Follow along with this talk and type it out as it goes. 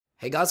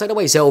Hey guys,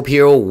 anyways, Hope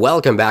here.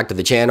 Welcome back to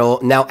the channel.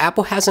 Now,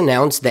 Apple has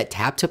announced that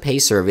Tap-to-Pay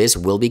service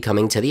will be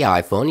coming to the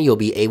iPhone. You'll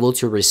be able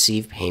to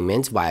receive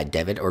payments via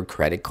debit or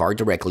credit card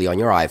directly on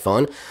your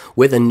iPhone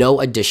with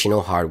no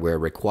additional hardware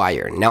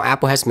required. Now,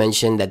 Apple has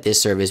mentioned that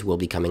this service will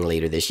be coming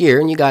later this year,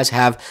 and you guys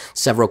have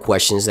several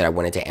questions that I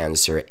wanted to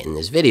answer in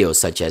this video,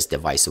 such as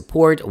device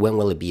support, when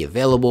will it be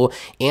available,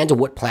 and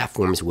what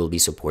platforms will be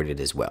supported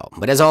as well.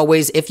 But as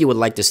always, if you would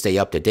like to stay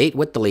up to date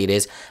with the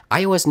latest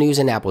iOS news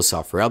and Apple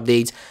software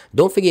updates,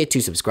 don't forget to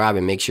subscribe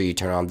and make sure you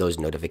turn on those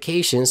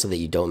notifications so that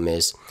you don't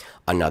miss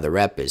another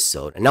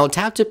episode. Now,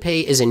 Tap to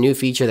Pay is a new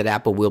feature that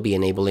Apple will be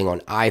enabling on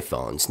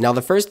iPhones. Now,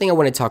 the first thing I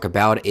want to talk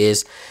about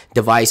is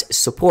device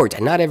support.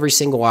 And not every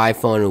single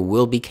iPhone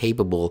will be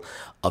capable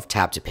of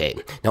Tap to Pay.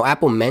 Now,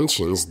 Apple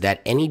mentions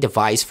that any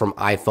device from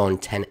iPhone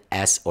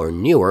XS or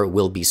newer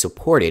will be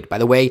supported. By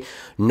the way,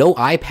 no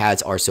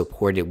iPads are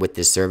supported with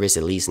this service,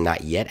 at least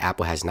not yet.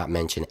 Apple has not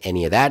mentioned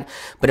any of that.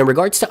 But in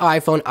regards to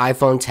iPhone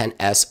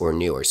XS or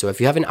newer. So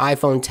if you have an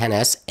iPhone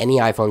XS, any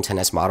iPhone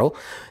XS model,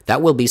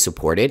 that will be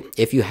supported.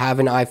 If you have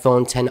an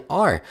iPhone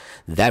XR,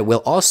 that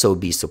will also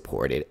be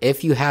supported.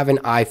 If you have an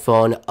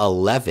iPhone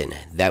 11,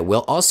 that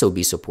will also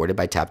be supported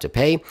by Tap to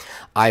Pay.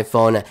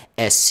 iPhone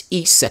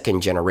SE second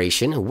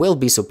generation will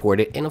be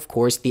supported, and of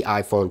course the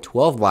iPhone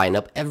 12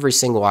 lineup, every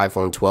single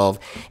iPhone 12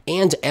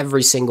 and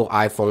every single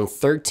iPhone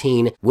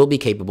 13 will be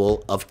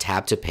capable of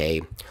Tap to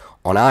Pay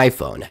on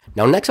iPhone.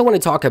 Now, next I want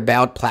to talk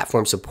about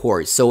platform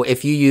support. So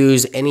if you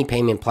use any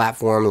payment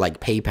platform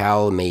like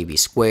PayPal, maybe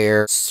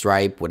Square,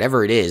 Stripe,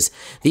 whatever it is,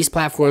 these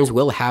platforms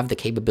will have the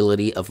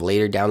capability of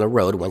later down the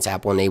road, once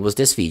Apple enables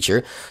this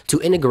feature,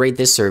 to integrate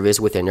this service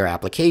within their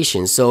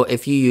application. So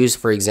if you use,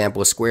 for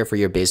example, Square for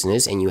your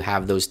business and you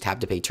have those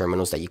Tap to Pay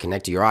terminals that you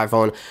connect to your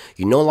iPhone,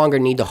 you no longer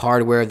need the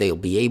hardware. They'll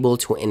be able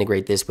to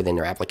integrate this within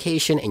their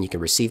application, and you can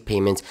receive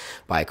payments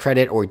by a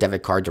credit or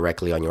debit card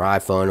directly on your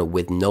iPhone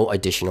with no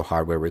additional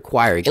hardware required.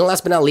 And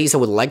last but not least, I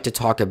would like to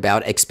talk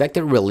about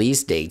expected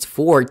release dates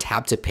for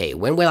Tap to Pay.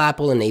 When will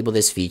Apple enable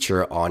this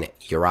feature on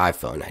your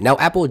iPhone? Now,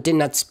 Apple did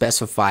not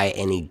specify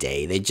any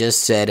day. They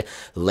just said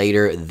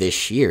later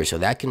this year. So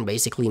that can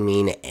basically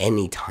mean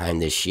any time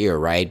this year,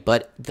 right?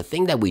 But the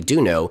thing that we do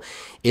know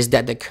is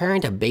that the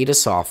current beta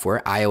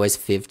software, iOS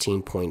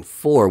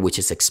 15.4, which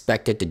is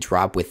expected to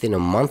drop within a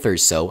month or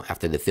so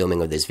after the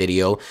filming of this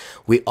video,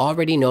 we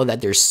already know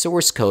that there's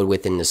source code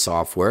within the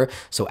software.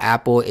 So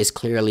Apple is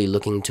clearly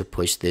looking to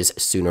push this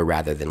sooner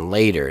rather than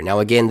later. Now,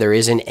 again, there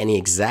isn't any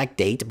exact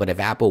date, but if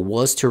Apple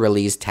was to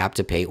release Tap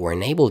to Pay or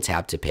enable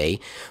Tap to Pay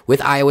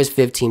with iOS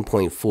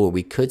 15.4,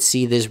 we could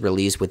see this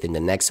release within the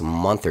next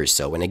month or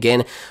so. And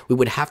again, we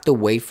would have to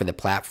wait for the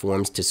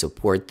platforms to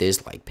support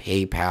this, like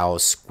PayPal,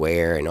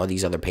 Square, and all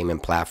these other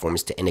payment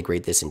platforms to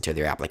integrate this into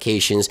their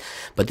applications.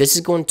 But this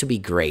is going to be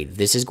great.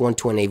 This is going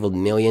to enable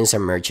millions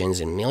of merchants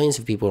and millions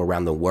of people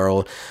around the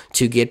world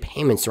to get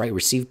payments, right?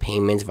 Receive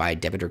payments via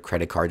debit or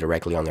credit card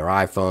directly on their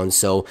iPhone.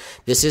 So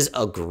this is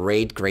a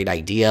great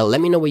idea. Let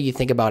me know what you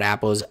think about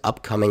Apple's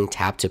upcoming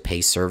Tap to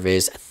Pay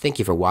service. Thank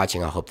you for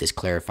watching. I hope this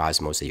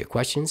clarifies most of your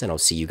questions, and I'll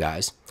see you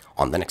guys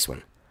on the next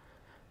one.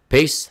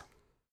 Peace.